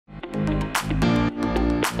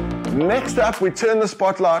Next up, we turn the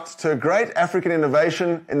spotlight to a great African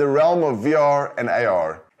innovation in the realm of VR and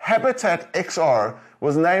AR. Habitat XR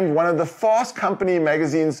was named one of the Fast Company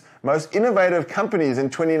magazine's most innovative companies in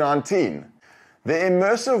 2019. Their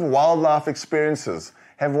immersive wildlife experiences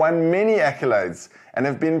have won many accolades and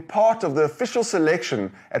have been part of the official selection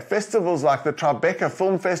at festivals like the Tribeca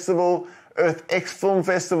Film Festival, EarthX Film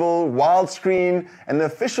Festival, Wildscreen, and the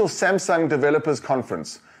official Samsung Developers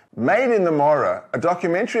Conference. Made in the Mara, a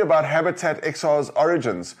documentary about Habitat XR's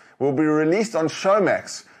origins will be released on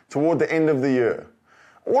Showmax toward the end of the year.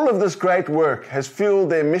 All of this great work has fueled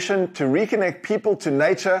their mission to reconnect people to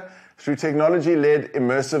nature through technology-led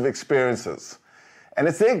immersive experiences. And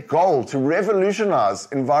it's their goal to revolutionize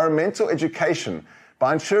environmental education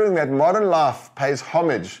by ensuring that modern life pays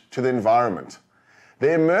homage to the environment.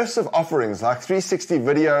 Their immersive offerings like 360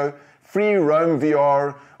 video, free roam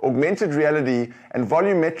VR, augmented reality, and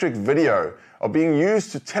volumetric video are being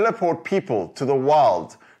used to teleport people to the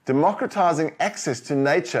wild, democratizing access to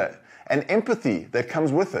nature and empathy that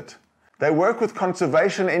comes with it. They work with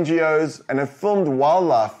conservation NGOs and have filmed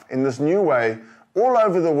wildlife in this new way all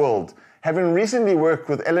over the world, having recently worked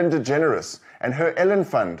with Ellen DeGeneres and her Ellen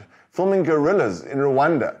Fund, filming gorillas in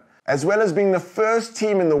Rwanda, as well as being the first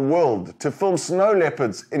team in the world to film snow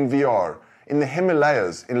leopards in VR in the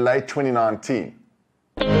Himalayas in late 2019.